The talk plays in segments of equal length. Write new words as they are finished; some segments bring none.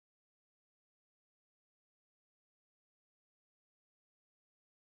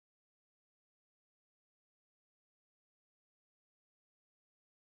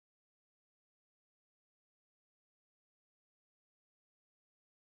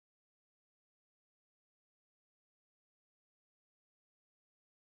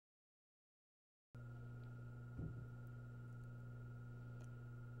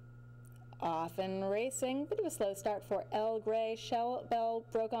Off and racing. Bit of a slow start for El Grey. Shell Bell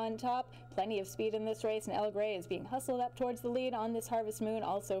broke on top. Plenty of speed in this race, and El Grey is being hustled up towards the lead on this Harvest Moon,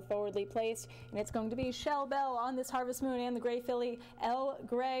 also forwardly placed. And it's going to be Shell Bell on this Harvest Moon and the Grey Filly. El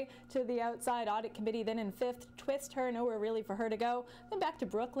Grey to the outside. Audit Committee then in fifth. Twist Her, nowhere really for her to go. Then back to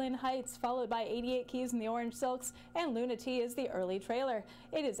Brooklyn Heights, followed by 88 Keys in the Orange Silks, and Luna T is the early trailer.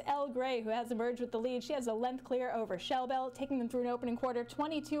 It is El Grey who has emerged with the lead. She has a length clear over Shell Bell, taking them through an opening quarter,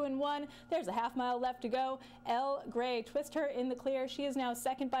 22-1. There's a half mile left to go. El Grey, Twist Her in the clear. She is now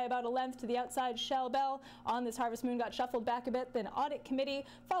second by about a length to the outside. Shell Bell on this Harvest Moon got shuffled back a bit. Then Audit Committee,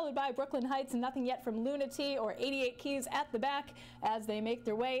 followed by Brooklyn Heights, and nothing yet from Luna T or 88 Keys at the back as they make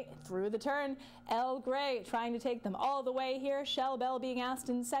their way through the turn. El Grey trying to take them all the way here. Shell Bell being asked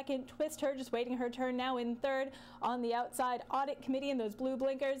in second. Twist Her just waiting her turn now in third. On the outside, Audit Committee and those blue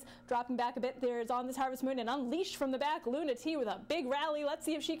blinkers dropping back a bit. There's on this Harvest Moon and Unleashed from the back. Luna T with a big rally. Let's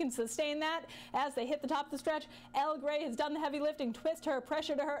see if she can sustain that as they hit the top of the stretch. El Grey has done the heavy lifting. Twist Her,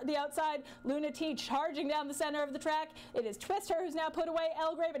 pressure to her the outside. Luna T charging down the center of the track. It is Twist Her who's now put away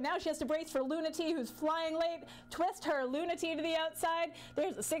El Grey, but now she has to brace for Luna T who's flying late. Twist Her, Luna T to the outside.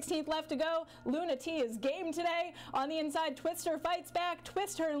 There's the 16th left to go. Luna T is game today. On the inside, Twist Her fights back.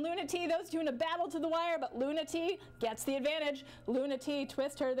 Twist Her and Luna T, those two in a battle to the wire, but Luna T gets the advantage. Luna T,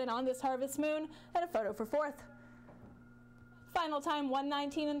 Twist Her then on this Harvest Moon, and a photo for fourth. Final time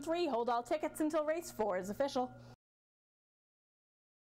 1:19 and 3. Hold all tickets until race 4 is official.